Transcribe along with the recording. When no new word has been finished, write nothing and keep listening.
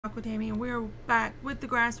With Amy, and we're back with the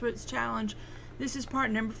Grassroots Challenge. This is part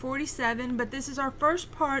number 47, but this is our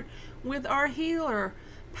first part with our healer,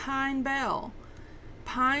 Pine Bell.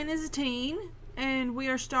 Pine is a teen, and we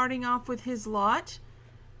are starting off with his lot.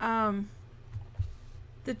 The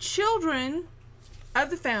children of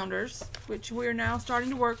the founders, which we're now starting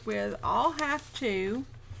to work with, all have to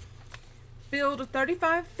build a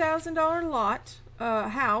 $35,000 lot,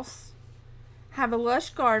 house, have a lush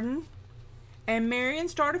garden, and marry and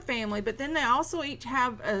start a family, but then they also each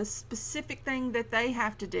have a specific thing that they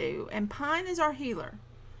have to do. And Pine is our healer.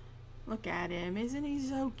 Look at him. Isn't he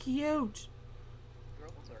so cute?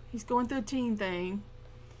 He's going through a teen thing.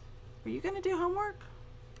 Are you going to do homework?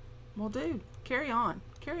 Well, dude, carry on.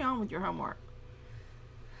 Carry on with your homework.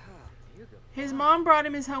 His mom brought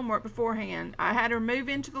him his homework beforehand. I had her move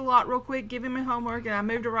into the lot real quick, give him his homework, and I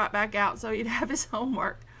moved her right back out so he'd have his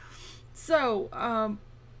homework. So,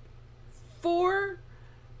 for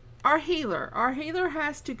our healer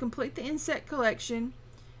has to complete the insect collection,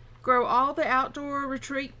 grow all the outdoor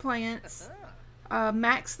retreat plants,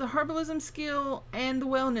 max the herbalism skill and the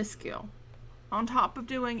wellness skill, on top of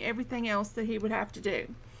doing everything else that he would have to do.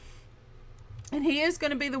 And he is going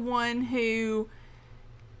to be the one who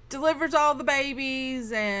delivers all the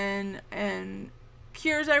babies and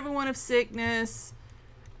cures everyone of sickness.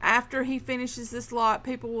 After he finishes this lot,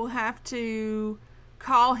 people will have to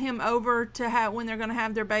call him over to have when they're going to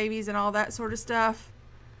have their babies and all that sort of stuff.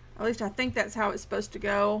 At least I think that's how it's supposed to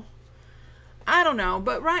go. I don't know,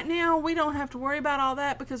 but right now we don't have to worry about all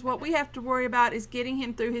that, because what we have to worry about is getting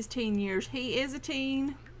him through his teen years. He is a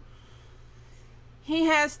teen. He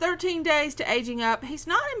has 13 days to aging up. He's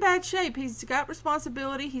not in bad shape. He's got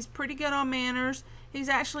responsibility. He's pretty good on manners. He's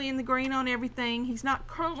actually in the green on everything. He's not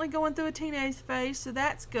currently going through a teenage phase, so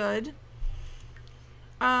that's good.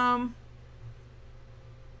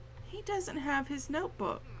 He doesn't have his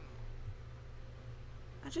notebook.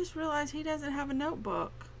 I just realized he doesn't have a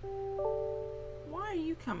notebook. Why are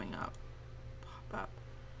you coming up? Pop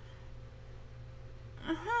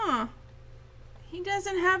up. He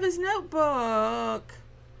doesn't have his notebook.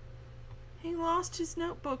 He lost his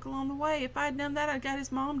notebook along the way. If I had known that, I'd got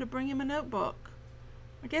his mom to bring him a notebook.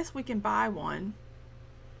 I guess we can buy one,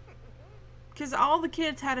 because all the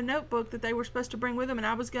kids had a notebook that they were supposed to bring with them, and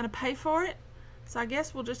I was going to pay for it. So I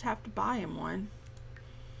guess we'll just have to buy him one.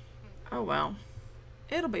 Oh well.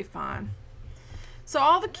 It'll be fine. So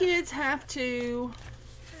all the kids have to...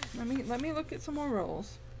 Let me look at some more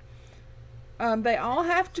rules. They all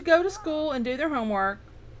have to go to school and do their homework.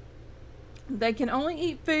 They can only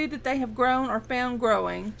eat food that they have grown or found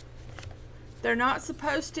growing. They're not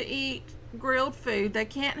supposed to eat grilled food. They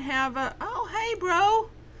can't have a... Oh, hey, bro.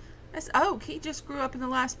 That's Oak. He just grew up in the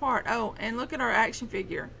last part. Oh, and look at our action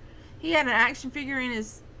figure. He had an action figure in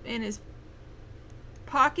his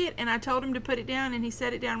pocket, and I told him to put it down, and he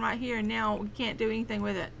set it down right here, and now we can't do anything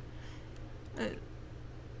with it.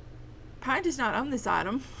 Pine does not own this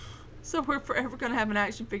item, so we're forever going to have an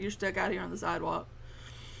action figure stuck out here on the sidewalk.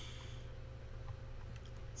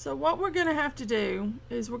 So what we're going to have to do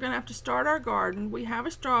is we're going to have to start our garden. We have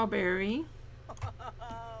a strawberry.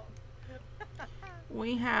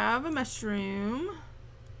 We have a mushroom.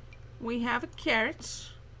 We have a carrot.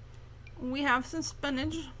 We have some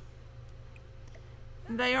spinach.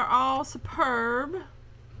 They are all superb.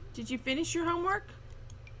 Did you finish your homework?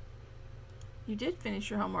 You did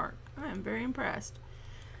finish your homework. I am very impressed.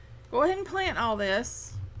 Go ahead and plant all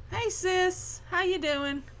this. Hey sis, how you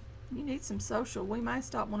doing? You need some social. We might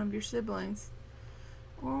stop one of your siblings.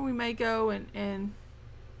 Or we may go and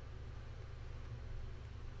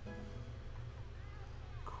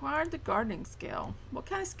acquire the gardening skill. What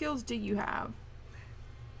kind of skills do you have?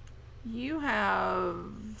 You have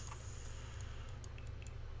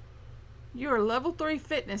your level 3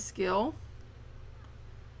 fitness skill,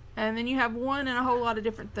 and then you have one and a whole lot of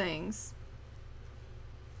different things.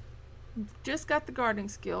 You've just got the gardening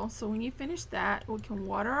skill, so when you finish that, we can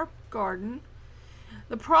water our garden.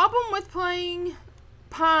 The problem with playing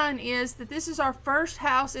Pine is that this is our first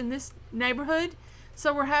house in this neighborhood,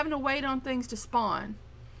 so we're having to wait on things to spawn.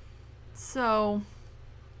 So...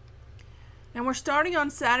 And we're starting on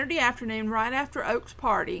Saturday afternoon, right after Oak's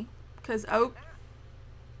party, because Oak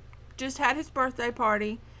just had his birthday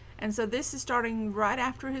party, and so this is starting right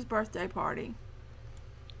after his birthday party.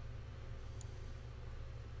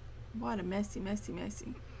 What a messy, messy,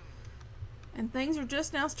 messy. And things are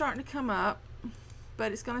just now starting to come up,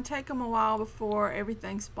 but it's going to take them a while before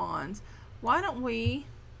everything spawns. Why don't we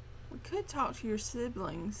could talk to your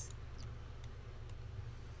siblings.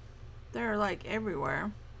 They're like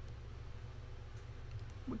everywhere.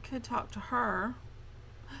 We could talk to her.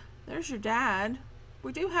 There's your dad.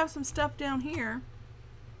 we do have some stuff down here.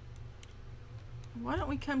 Why don't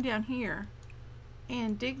we come down here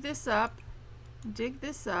and dig this up? Dig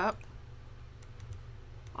this up.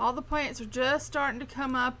 All the plants are just starting to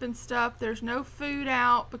come up and stuff. There's no food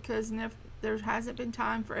out because there hasn't been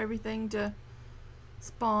time for everything to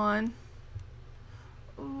spawn.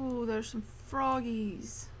 Ooh, there's some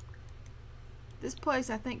froggies. This place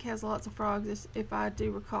I think has lots of frogs if I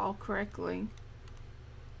do recall correctly.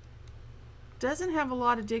 Doesn't have a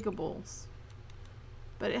lot of diggables,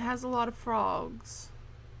 but it has a lot of frogs.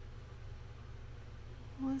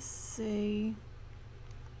 Let's see.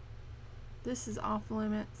 This is off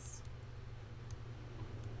limits.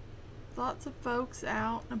 Lots of folks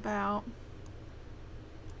out and about.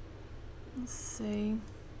 Let's see.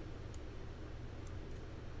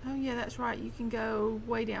 Oh yeah, that's right. You can go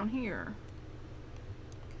way down here.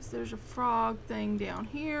 Because there's a frog thing down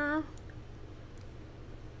here.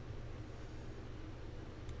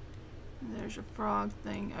 And there's a frog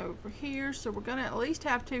thing over here. So we're going to at least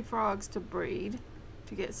have 2 frogs to breed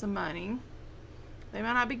to get some money. They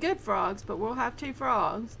might not be good frogs, but we'll have 2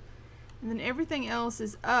 frogs. And then everything else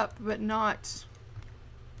is up, but not...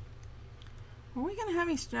 Are we going to have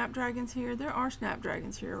any snapdragons here? There are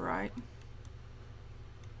snapdragons here, right?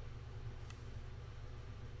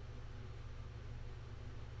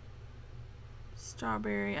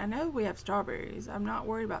 Strawberry. I know we have strawberries. I'm not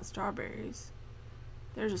worried about strawberries.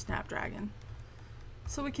 There's a snapdragon.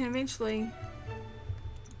 So we can eventually...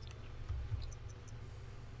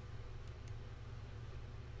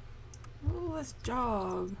 Oh, let's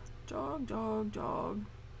jog. Jog, jog, jog.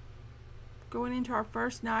 Going into our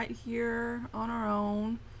first night here on our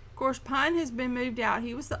own. Of course, Pine has been moved out.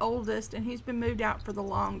 He was the oldest, and he's been moved out for the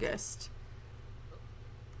longest.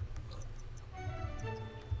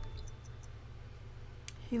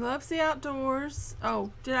 He loves the outdoors.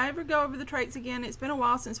 Oh, did I ever go over the traits again? It's been a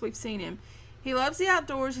while since we've seen him. He loves the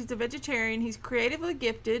outdoors. He's a vegetarian. He's creatively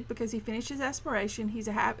gifted because he finished his aspiration. He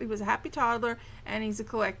was a happy toddler, and he's a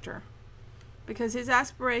collector. Because his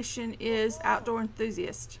aspiration is outdoor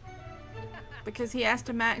enthusiast. Because he has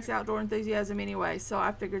to max outdoor enthusiasm anyway, so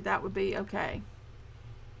I figured that would be okay.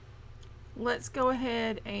 Let's go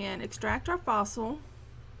ahead and extract our fossil.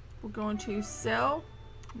 We're going to sell...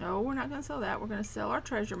 No, we're not going to sell that. We're going to sell our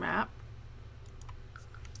treasure map.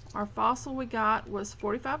 Our fossil we got was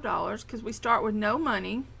 $45 because we start with no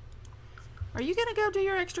money. Are you going to go do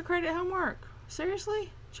your extra credit homework?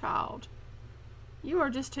 Seriously? Child. You are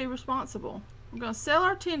just too responsible. We're going to sell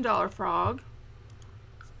our $10 frog.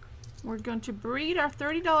 We're going to breed our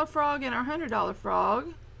 $30 frog and our $100 frog.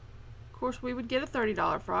 Of course, we would get a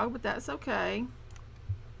 $30 frog, but that's okay.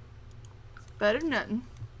 Better than nothing.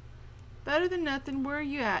 Better than nothing. Where are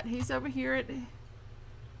you at? He's over here at...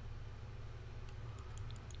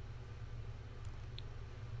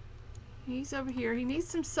 He's over here. He needs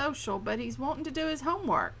some social, but he's wanting to do his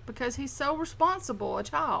homework because he's so responsible, a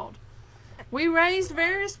child. We raised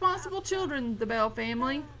very responsible children, the Bell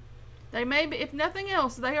family. They may be, if nothing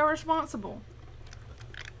else, they are responsible.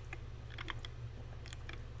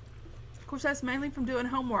 Of course, that's mainly from doing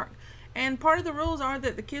homework. And part of the rules are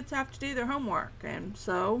that the kids have to do their homework. And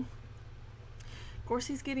so, of course,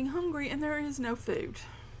 he's getting hungry and there is no food.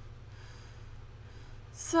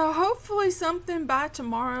 So hopefully something by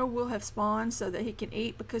tomorrow will have spawned so that he can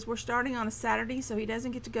eat, because we're starting on a Saturday, so he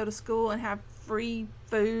doesn't get to go to school and have free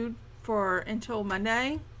food until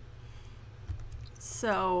Monday.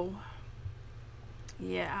 So,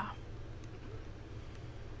 yeah.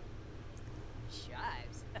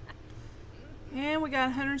 Shives. And we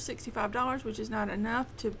got $165, which is not enough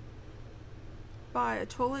to buy a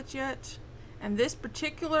toilet yet. And this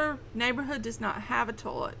particular neighborhood does not have a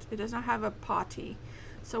toilet. It does not have a potty.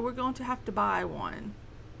 So we're going to have to buy one.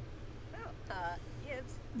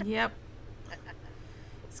 Gibbs. Yep.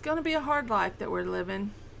 It's going to be a hard life that we're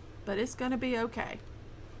living, but it's going to be okay.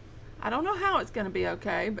 I don't know how it's going to be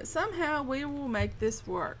okay, but somehow we will make this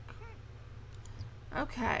work.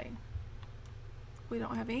 Okay. We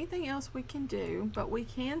don't have anything else we can do, but we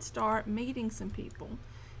can start meeting some people.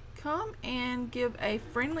 Come and give a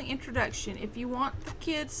friendly introduction. If you want the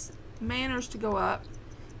kids' manners to go up,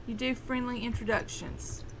 you do friendly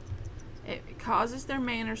introductions. It causes their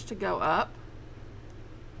manners to go up.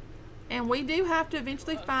 And we do have to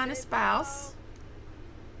eventually find a spouse.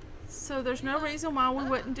 So there's no reason why we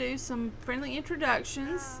wouldn't do some friendly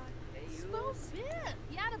introductions.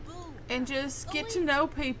 And just get to know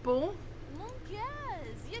people.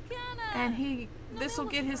 And this will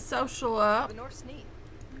get his social up.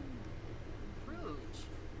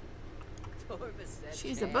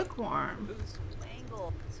 She's a bookworm.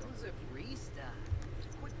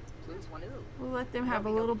 Clues one ooh. We'll let them have a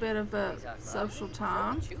little bit of a social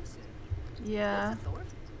time. Yeah.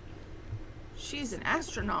 She's an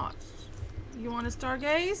astronaut. You want to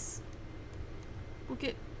stargaze? We'll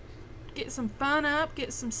get some fun up,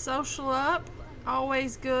 get some social up.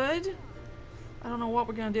 Always good. I don't know what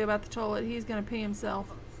we're going to do about the toilet. He's going to pee himself.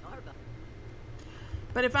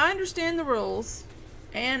 But if I understand the rules,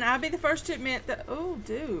 and I'll be the first to admit that... Oh,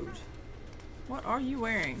 dude. What are you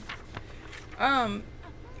wearing? I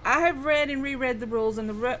have read and reread the rules, and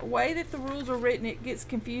the way that the rules are written, it gets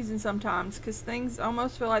confusing sometimes because things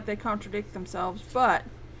almost feel like they contradict themselves. But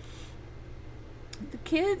the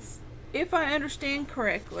kids, if I understand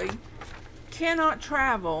correctly, cannot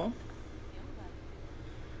travel.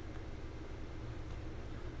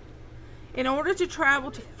 In order to travel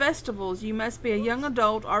to festivals, you must be a young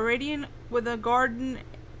adult already with a garden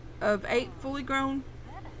of 8 fully grown,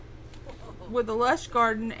 with a lush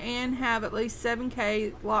garden, and have at least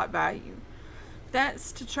 7K lot value.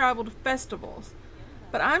 That's to travel to festivals.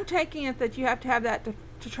 But I'm taking it that you have to have that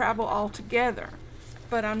to travel all together.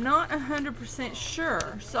 But I'm not 100%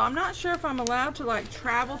 sure. So I'm not sure if I'm allowed to like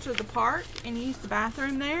travel to the park and use the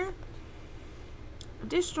bathroom there.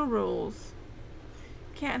 Additional rules.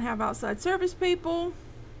 Can't have outside service people.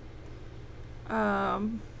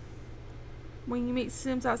 When you meet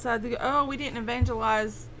Sims outside the... Oh, we didn't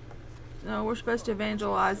evangelize... No, we're supposed to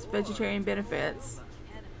evangelize vegetarian benefits.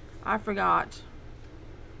 I forgot.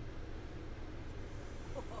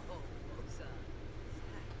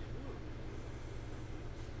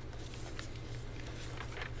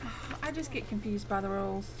 I just get confused by the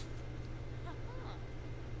rules.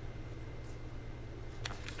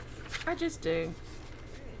 I just do.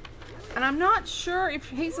 And I'm not sure if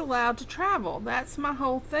he's allowed to travel. That's my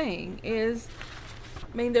whole thing is...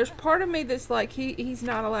 I mean, there's part of me that's like, he's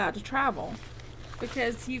not allowed to travel.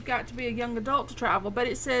 Because you've got to be a young adult to travel. But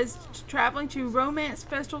it says traveling to romance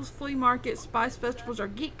festivals, flea markets, spice festivals, or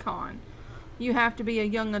GeekCon. You have to be a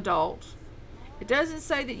young adult. It doesn't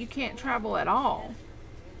say that you can't travel at all.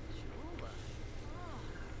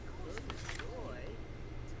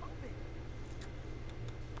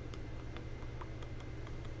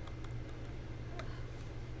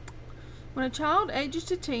 When a child ages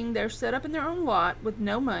to teen, they're set up in their own lot with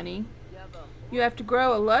no money. You have to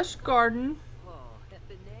grow a lush garden.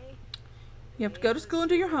 You have to go to school and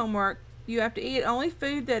do your homework. You have to eat only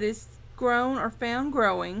food that is grown or found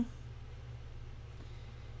growing.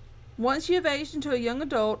 Once you have aged into a young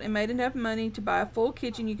adult and made enough money to buy a full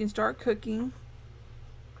kitchen, you can start cooking.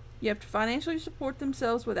 You have to financially support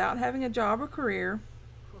themselves without having a job or career.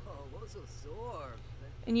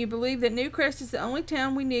 And you believe that Newcrest is the only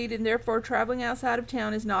town we need, and therefore traveling outside of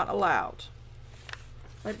town is not allowed.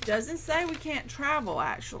 But it doesn't say we can't travel,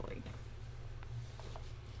 actually.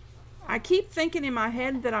 I keep thinking in my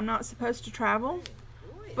head that I'm not supposed to travel,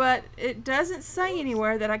 but it doesn't say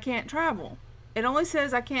anywhere that I can't travel. It only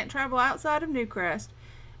says I can't travel outside of Newcrest,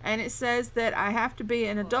 and it says that I have to be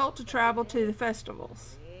an adult to travel to the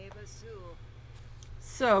festivals.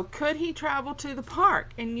 So, could he travel to the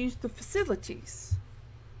park and use the facilities?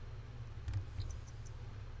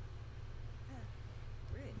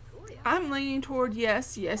 I'm leaning toward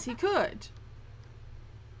yes, he could.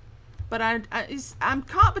 But I'm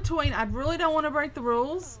caught between I really don't want to break the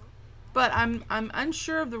rules, but I'm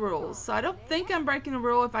unsure of the rules. So I don't think I'm breaking the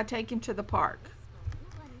rule if I take him to the park.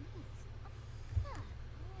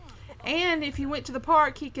 And if he went to the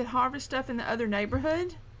park, he could harvest stuff in the other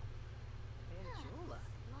neighborhood.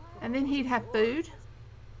 And then he'd have food.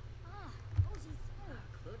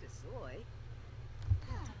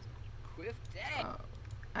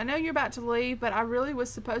 I know you're about to leave, but I really was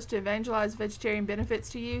supposed to evangelize vegetarian benefits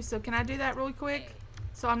to you, so can I do that really quick?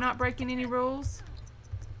 So I'm not breaking any rules?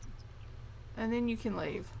 And then you can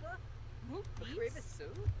leave.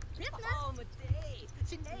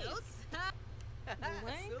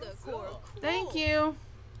 Thank you.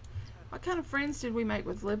 What kind of friends did we make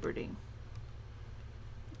with Liberty?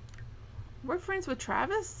 We're friends with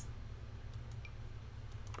Travis?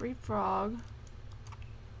 Breed frog.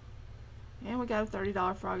 And we got a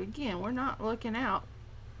 $30 frog again. We're not looking out.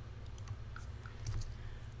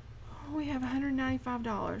 Oh, we have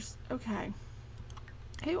 $195. Okay.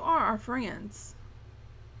 Who are our friends?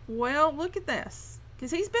 Well, look at this. Because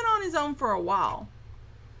he's been on his own for a while.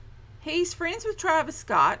 He's friends with Travis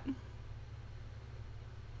Scott.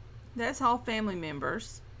 That's all family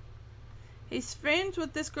members. He's friends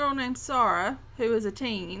with this girl named Sarah, who is a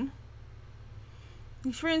teen.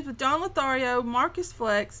 He's friends with Don Lothario, Marcus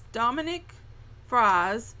Flex, Dominic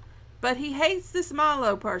Fries, but he hates this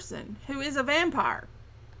Milo person, who is a vampire.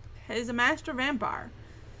 He's a master vampire.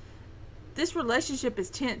 This relationship is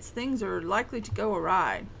tense. Things are likely to go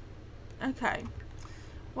awry. Okay.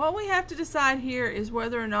 What we have to decide here is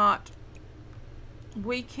whether or not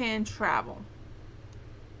we can travel.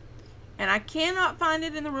 And I cannot find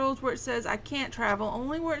it in the rules where it says I can't travel.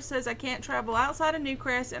 Only where it says I can't travel outside of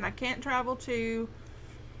Newcrest and I can't travel to...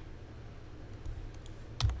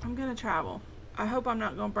 I'm going to travel. I hope I'm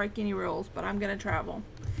not going to break any rules, but I'm going to travel.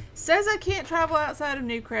 It says I can't travel outside of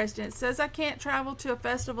Newcrest, and it says I can't travel to a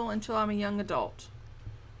festival until I'm a young adult.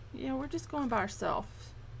 Yeah, we're just going by ourselves.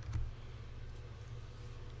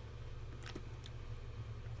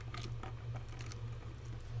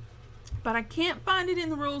 But I can't find it in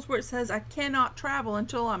the rules where it says I cannot travel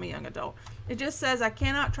until I'm a young adult. It just says I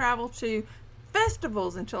cannot travel to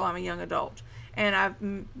festivals until I'm a young adult. And I've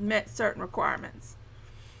met certain requirements.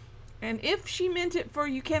 And if she meant it for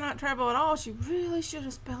you cannot travel at all, she really should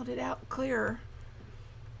have spelled it out clearer.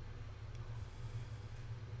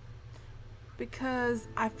 Because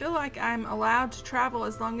I feel like I'm allowed to travel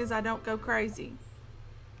as long as I don't go crazy.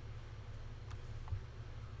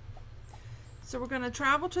 So we're going to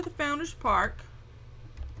travel to the Founders Park.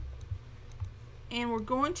 And we're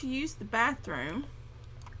going to use the bathroom.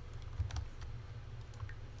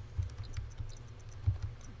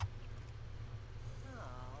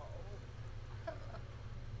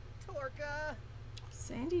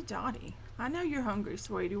 Sandy Dottie, I know you're hungry,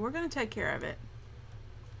 sweetie. We're going to take care of it.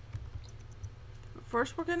 But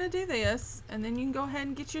first we're going to do this, and then you can go ahead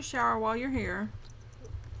and get your shower while you're here.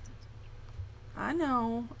 I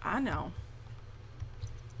know. And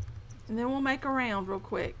then we'll make a round real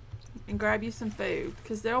quick and grab you some food,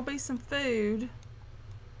 because there'll be some food.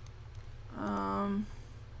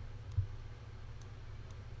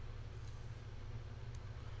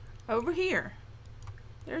 Over here.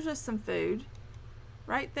 There's just some food.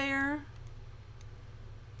 Right there.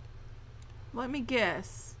 Let me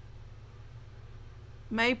guess.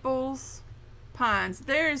 Maples, Pines.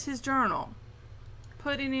 There is his journal.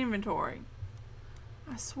 Put in inventory.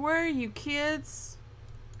 I swear, you kids.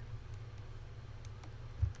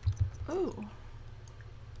 Ooh.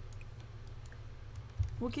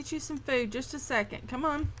 We'll get you some food. Just a second. Come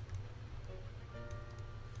on.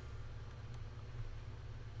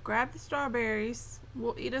 Grab the strawberries.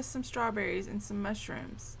 We'll eat us some strawberries and some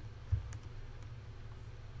mushrooms.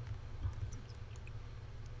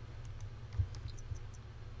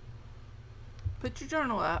 Put your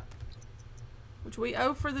journal up, which we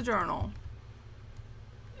owe for the journal.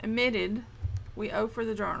 Admitted, we owe for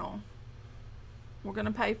the journal. We're going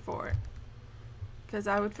to pay for it. Because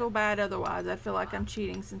I would feel bad otherwise. I'd feel like I'm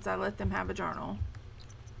cheating since I let them have a journal.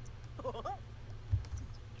 I'm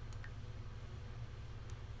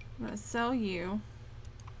going to sell you.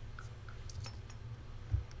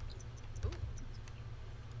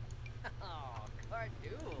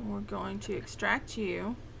 We're going to extract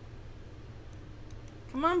you.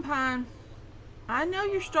 Come on, Pine. I know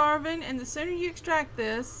you're starving, and the sooner you extract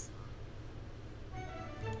this.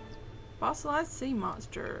 Fossilized sea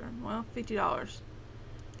monster. Well, $50.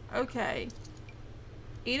 Okay.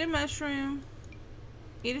 Eat a mushroom.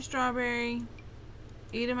 Eat a strawberry.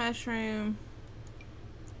 Eat a mushroom.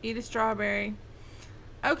 Eat a strawberry.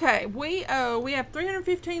 Okay, we have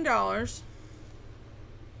 $315.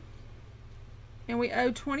 And we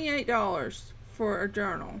owe $28 for a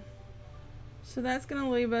journal. So that's going to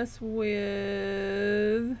leave us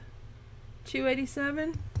with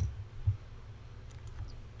 $287.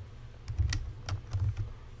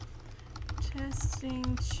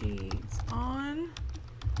 Testing cheats on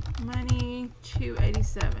money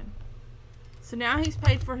 $287. So now he's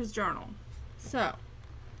paid for his journal. So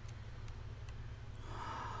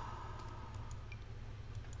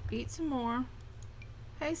eat some more.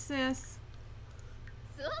 Hey sis.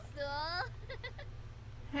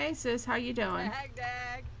 Hey sis, how you doing?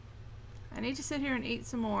 Dag. I need to sit here and eat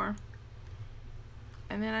some more.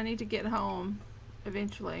 And then I need to get home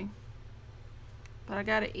eventually. But I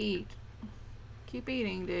gotta eat. Keep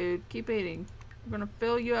eating, dude. Keep eating. We're gonna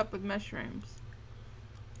fill you up with mushrooms.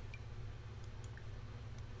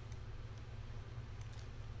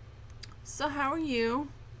 So how are you?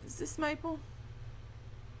 Is this maple?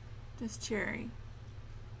 This cherry.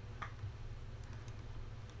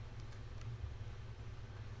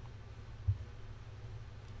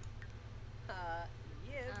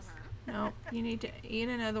 Yes. No, you need to eat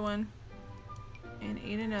another one. And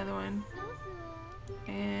eat another one.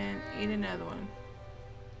 And eat another one.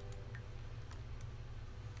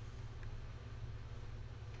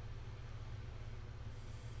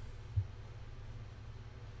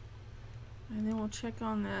 And then we'll check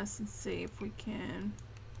on this and see if we can.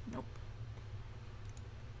 Nope.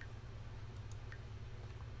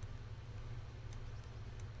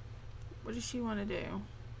 does she want to do?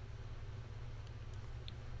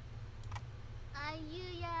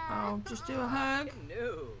 Oh, just do a hug?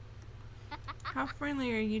 No. How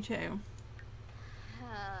friendly are you two?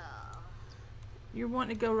 You're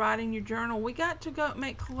wanting to go write in your journal. We got to go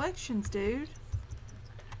make collections, dude.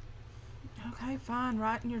 Okay, fine.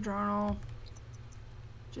 Write in your journal.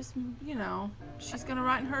 Just, you know, she's going to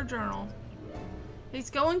write in her journal. He's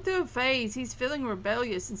going through a phase. He's feeling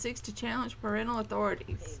rebellious and seeks to challenge parental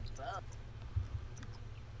authorities.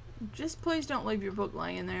 Just please don't leave your book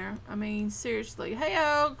laying there. I mean, seriously. Hey,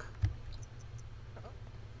 Oak.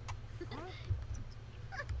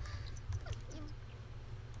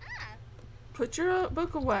 Put your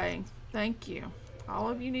book away. Thank you. All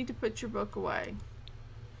of you need to put your book away.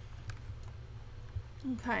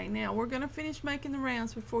 Okay, now we're going to finish making the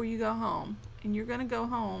rounds before you go home. And you're going to go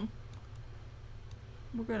home.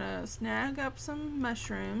 We're going to snag up some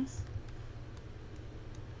mushrooms.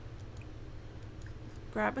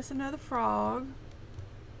 Grab us another frog.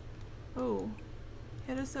 Oh,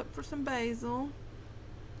 hit us up for some basil.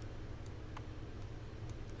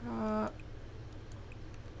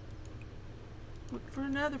 Look for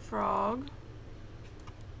another frog.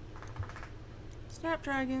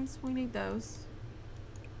 Snapdragons, we need those.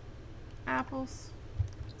 Apples.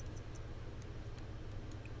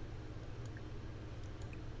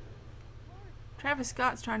 Travis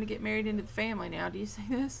Scott's trying to get married into the family now. Do you see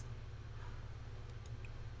this?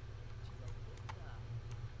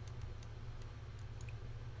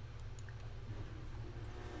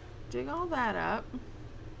 Dig all that up.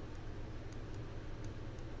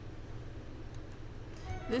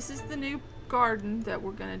 This is the new garden that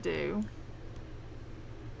we're gonna do,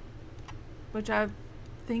 which I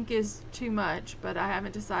think is too much, but I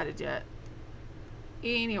haven't decided yet.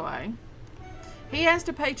 Anyway, he has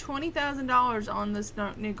to pay $20,000 on this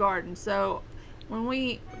new garden. So when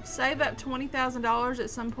we save up $20,000 at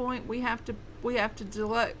some point, we have to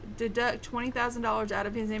deduct $20,000 out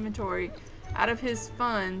of his inventory, out of his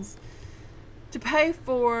funds, to pay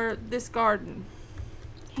for this garden.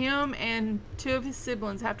 Him and two of his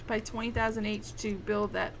siblings have to pay $20,000 each to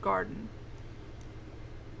build that garden.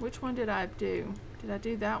 Which one did I do? Did I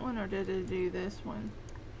do that one or did I do this one?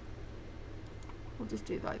 We'll just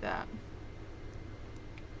do it like that.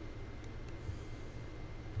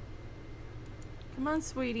 Come on,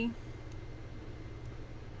 sweetie.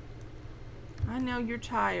 I know you're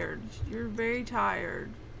tired. You're very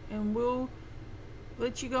tired. And we'll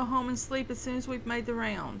let you go home and sleep as soon as we've made the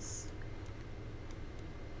rounds.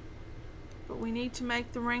 But we need to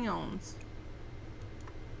make the rounds.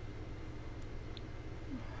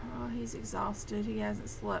 Oh, he's exhausted. He hasn't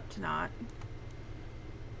slept tonight.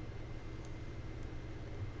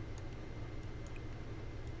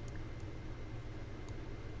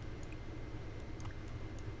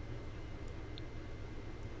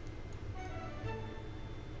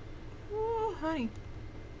 Oh, honey.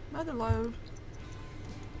 Mother load.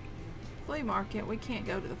 Flea market. We can't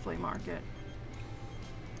go to the flea market.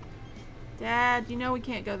 Dad, you know we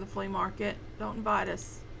can't go to the flea market. Don't invite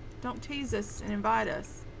us. Don't tease us and invite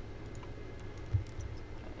us.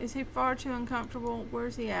 Is he far too uncomfortable?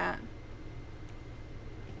 Where's he at?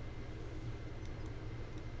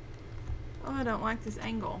 Oh, I don't like this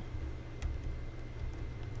angle.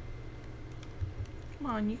 Come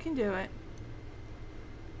on, you can do it.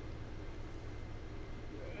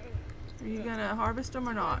 Are you gonna harvest them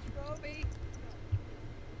or not?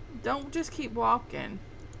 Don't just keep walking.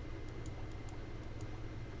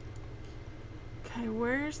 Okay,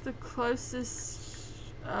 where's the closest,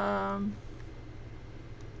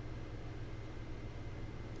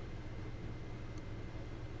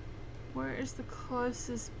 where is the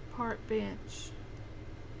closest park bench?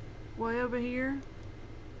 Way over here?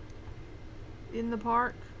 In the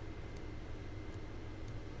park?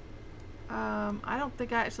 I don't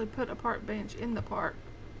think I actually put a park bench in the park,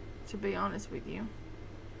 to be honest with you.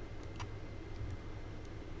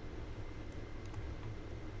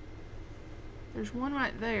 There's one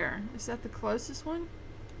right there. Is that the closest one?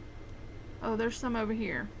 Oh, there's some over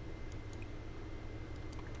here.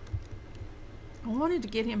 I wanted to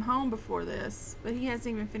get him home before this, but he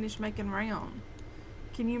hasn't even finished making round.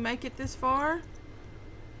 Can you make it this far?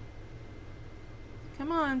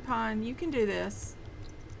 Come on, Pine. You can do this.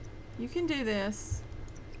 You can do this.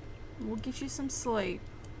 We'll get you some sleep.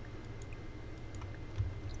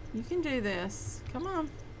 You can do this. Come on.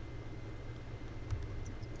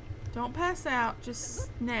 Don't pass out, just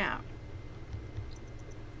snap.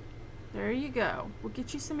 There you go. We'll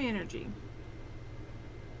get you some energy.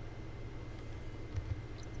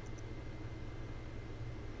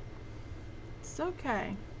 It's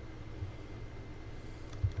okay.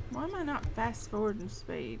 Why am I not fast forwarding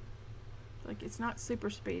speed? Like, it's not super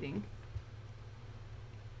speeding.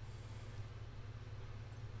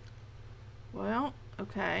 Well,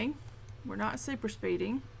 okay. We're not super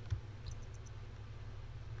speeding.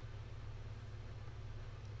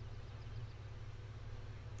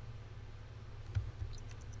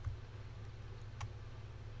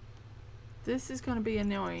 This is going to be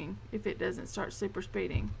annoying if it doesn't start super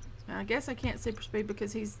speeding. And I guess I can't super speed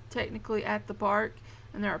because he's technically at the park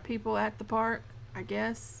and there are people at the park, I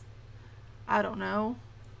guess. I don't know.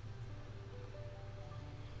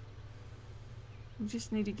 We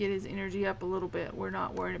just need to get his energy up a little bit. We're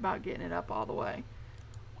not worried about getting it up all the way.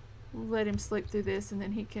 We'll let him sleep through this and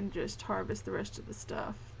then he can just harvest the rest of the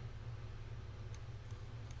stuff.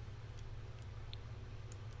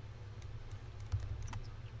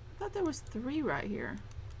 I thought there was 3 right here.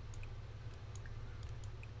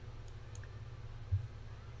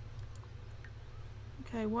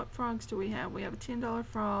 Okay, what frogs do we have? We have a $10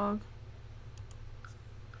 frog.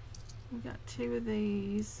 We got 2 of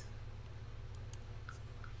these.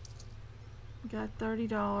 We got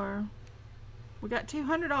 $30. We got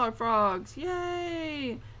 $200 frogs.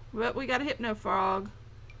 Yay! But we got a hypno frog.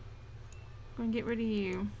 I'm gonna get rid of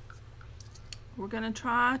you. We're gonna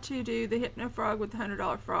try to do the hypno frog with the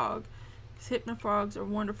 $100 frog. Because hypno frogs are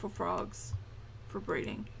wonderful frogs for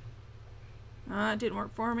breeding. It didn't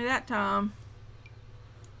work for me that time.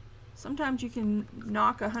 Sometimes you can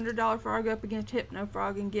knock a $100 frog up against hypno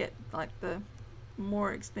frog and get like the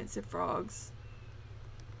more expensive frogs.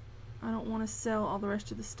 I don't want to sell all the rest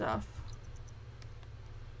of the stuff.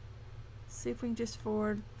 See if we can just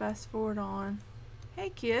fast forward on. Hey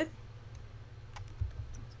kid.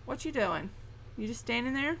 What you doing? You just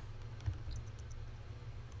standing there?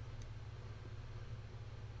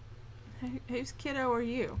 Whose kiddo are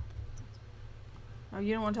you? Oh,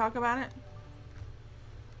 you don't want to talk about it?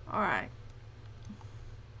 Alright.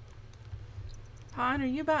 Pine, are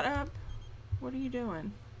you about up? What are you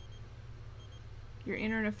doing? You're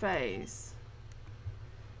entering a phase.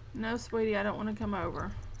 No, sweetie, I don't want to come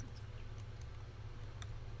over.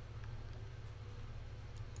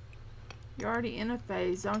 You're already in a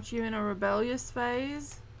phase. Aren't you in a rebellious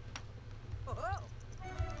phase?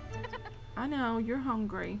 I know, you're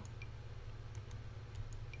hungry.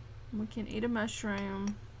 We can eat a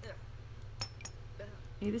mushroom.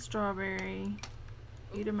 Eat a strawberry.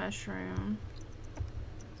 Eat a mushroom.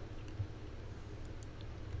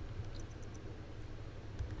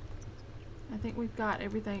 I think we've got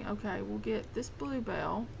everything. Okay, we'll get this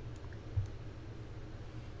bluebell.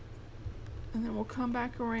 And then we'll come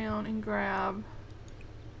back around and grab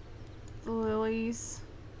the lilies,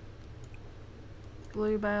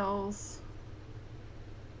 bluebells.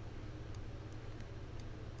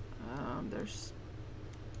 There's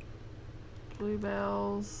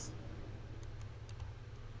bluebells.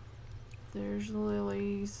 There's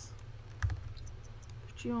lilies.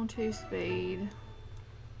 Put you on 2 speed.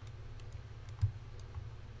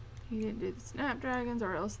 He didn't do the snapdragons,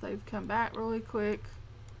 or else they've come back really quick.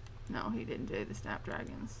 No, he didn't do the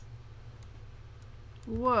snapdragons.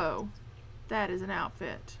 Whoa, that is an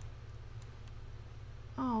outfit.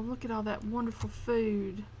 Oh, look at all that wonderful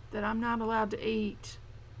food that I'm not allowed to eat.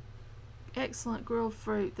 Excellent grilled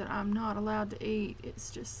fruit that I'm not allowed to eat.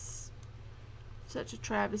 It's just such a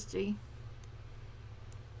travesty.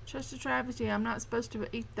 Just a travesty. I'm not supposed to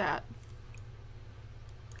eat that.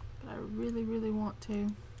 But I really, really want to.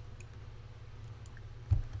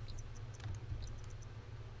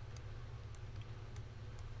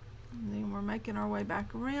 And then we're making our way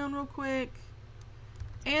back around real quick.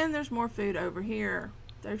 And there's more food over here.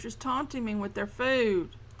 They're just taunting me with their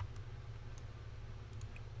food.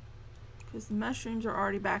 Because the mushrooms are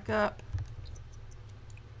already back up.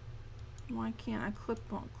 Why can't I click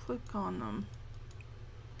on them?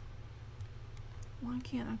 Why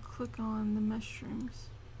can't I click on the mushrooms?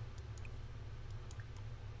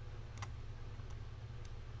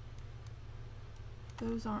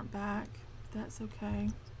 Those aren't back. That's okay.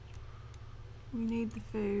 We need the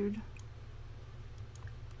food.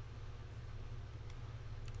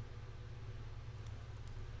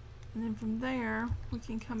 And then from there, we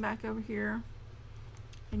can come back over here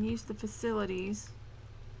and use the facilities.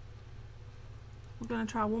 We're going to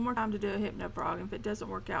try one more time to do a hypno frog. If it doesn't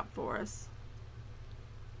work out for us,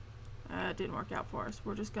 it didn't work out for us.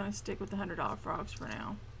 We're just going to stick with the $100 frogs for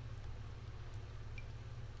now.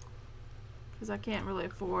 Because I can't really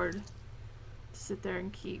afford to sit there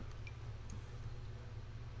and keep.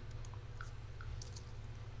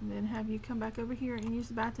 And then have you come back over here and use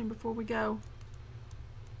the bathroom before we go.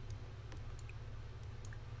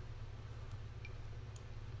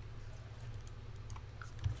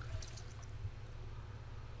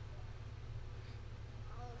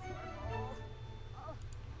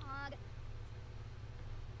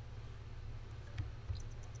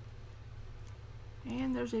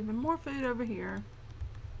 And there's even more food over here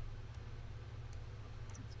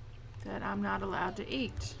that I'm not allowed to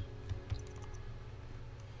eat.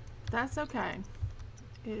 That's okay.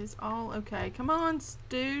 It is all okay. Come on,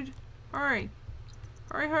 dude. Hurry.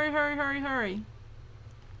 Hurry, hurry, hurry, hurry, hurry.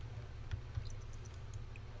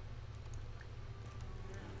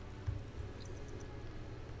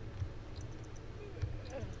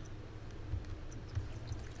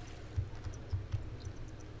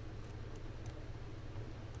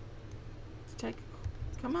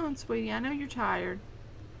 Come on, sweetie. I know you're tired.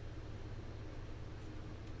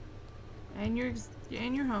 And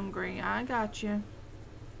you're hungry. I got you.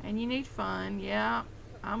 And you need fun. Yeah,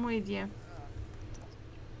 I'm with you.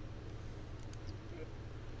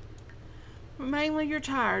 Mainly you're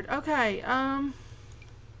tired. Okay,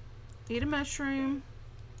 eat a mushroom.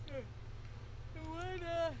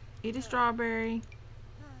 Eat a strawberry.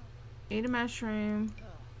 Eat a mushroom.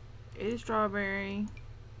 Eat a strawberry.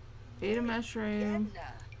 Eat a mushroom.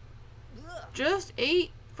 Just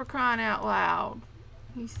eat, for crying out loud.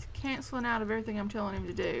 He's canceling out of everything I'm telling him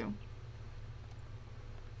to do.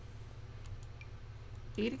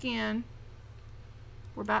 Eat again.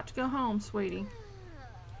 We're about to go home, sweetie.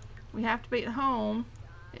 We have to be at home.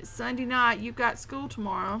 It's Sunday night. You've got school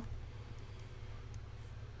tomorrow.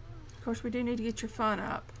 Of course, we do need to get your fun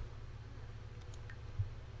up.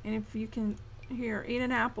 And if you can, here, eat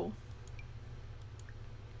an apple.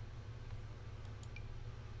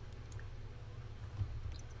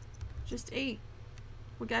 Just eat.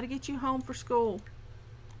 We got to get you home for school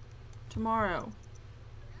tomorrow.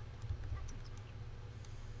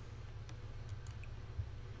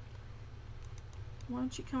 Why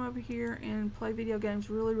don't you come over here and play video games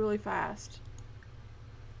really, really fast?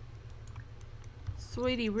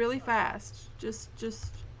 Sweetie, really fast. Just...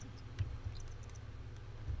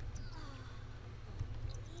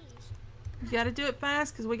 You got to do it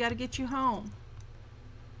fast because we got to get you home.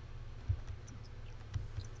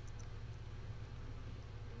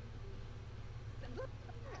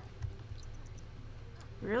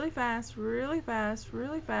 Really fast, really fast,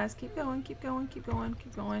 really fast. Keep going, keep going, keep going,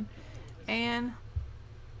 keep going. And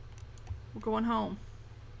we're going home.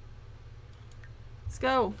 Let's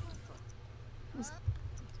go.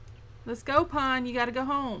 Let's go, Pon. You got to go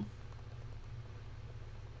home.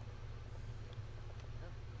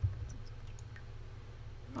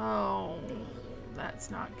 Oh,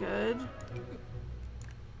 that's not good.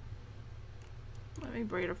 Let me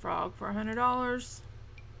breed a frog for $100.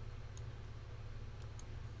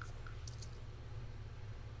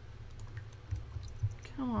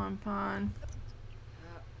 Come on, Pon.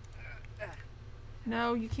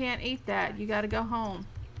 No, you can't eat that. You gotta go home.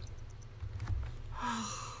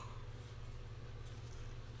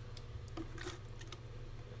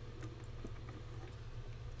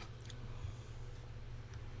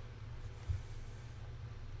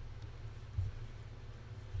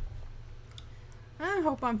 I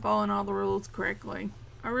hope I'm following all the rules correctly.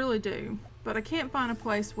 I really do. But I can't find a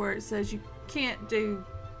place where it says you can't do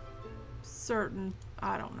certain...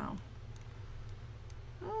 I don't know.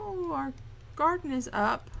 Oh, our garden is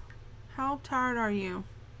up. How tired are you?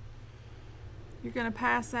 You're gonna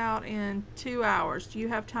pass out in 2 hours. Do you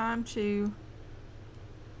have time to...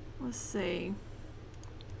 Let's see.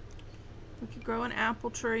 We could grow an apple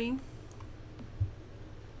tree.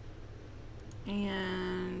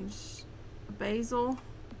 And a basil.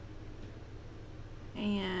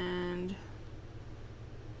 And...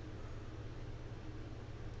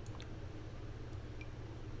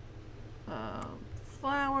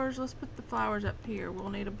 flowers. Let's put the flowers up here. We'll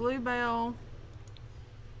need a bluebell.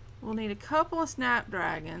 We'll need a couple of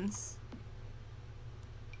snapdragons.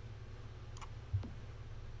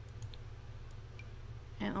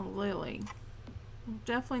 And a lily. We'll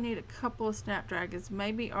definitely need a couple of snapdragons.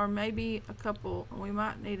 Maybe a couple. We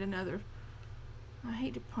might need another. I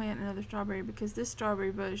hate to plant another strawberry because this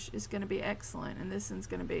strawberry bush is going to be excellent and this one's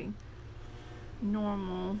going to be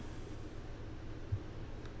normal.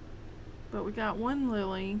 But we got one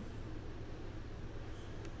lily.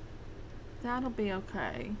 That'll be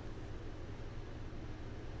okay.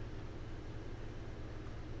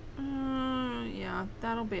 Yeah,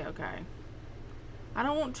 that'll be okay. I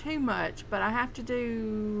don't want too much, but I have to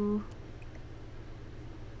do...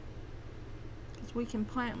 because we can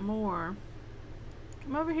plant more.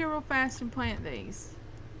 Come over here real fast and plant these.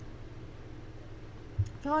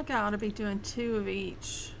 I feel like I ought to be doing 2 of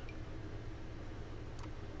each.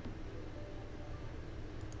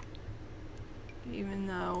 Even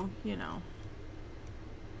though, you know.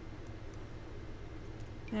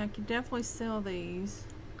 Yeah, I could definitely sell these.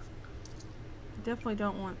 I definitely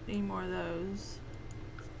don't want any more of those.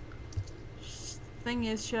 thing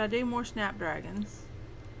is, should I do more snapdragons?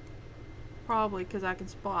 Probably, because I can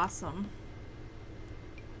splice them.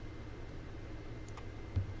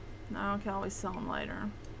 No, I can always sell them later.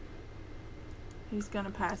 He's gonna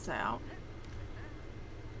pass out.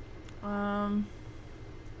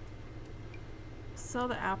 Sell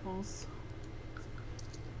the apples.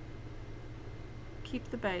 Keep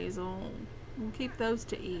the basil. We'll keep those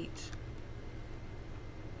to eat.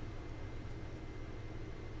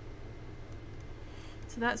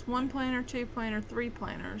 So that's 1 planter, 2 planter, 3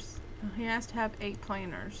 planters. He has to have 8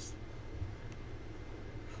 planters.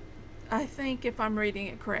 I think if I'm reading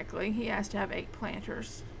it correctly, he has to have 8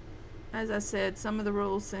 planters. As I said, some of the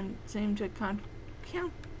rules seem to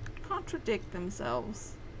contradict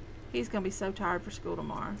themselves. He's going to be so tired for school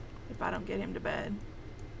tomorrow if I don't get him to bed.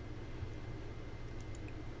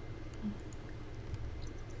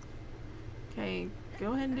 Okay,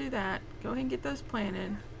 go ahead and do that. Go ahead and get those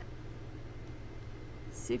planted.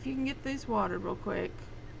 See if you can get these watered real quick.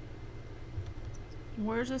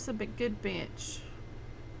 Where's this a bit good bench?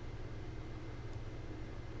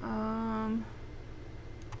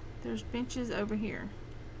 There's benches over here.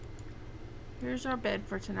 Here's our bed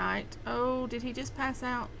for tonight. Oh, did he just pass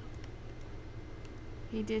out?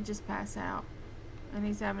 He did just pass out. And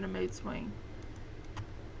he's having a mood swing.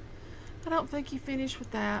 I don't think he finished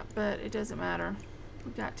with that, but it doesn't matter.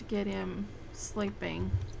 We got to get him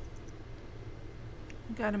sleeping.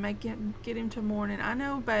 We got to get him to morning. I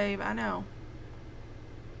know, babe, I know.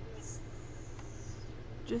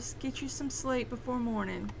 Just get you some sleep before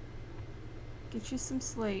morning. Get you some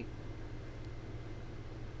sleep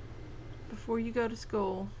before you go to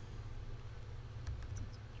school.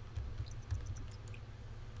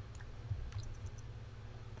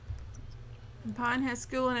 And Pine has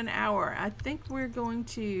school in an hour. I think we're going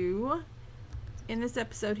to end this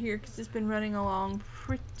episode here because it's been running along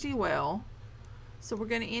pretty well. So we're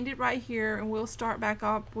going to end it right here, and we'll start back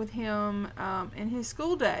up with him in his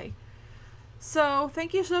school day. So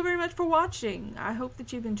thank you so very much for watching. I hope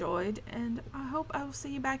that you've enjoyed, and I hope I will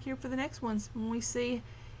see you back here for the next ones when we see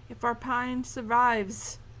if our Pine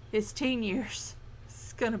survives his teen years.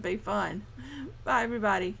 It's gonna be fun. Bye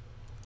everybody.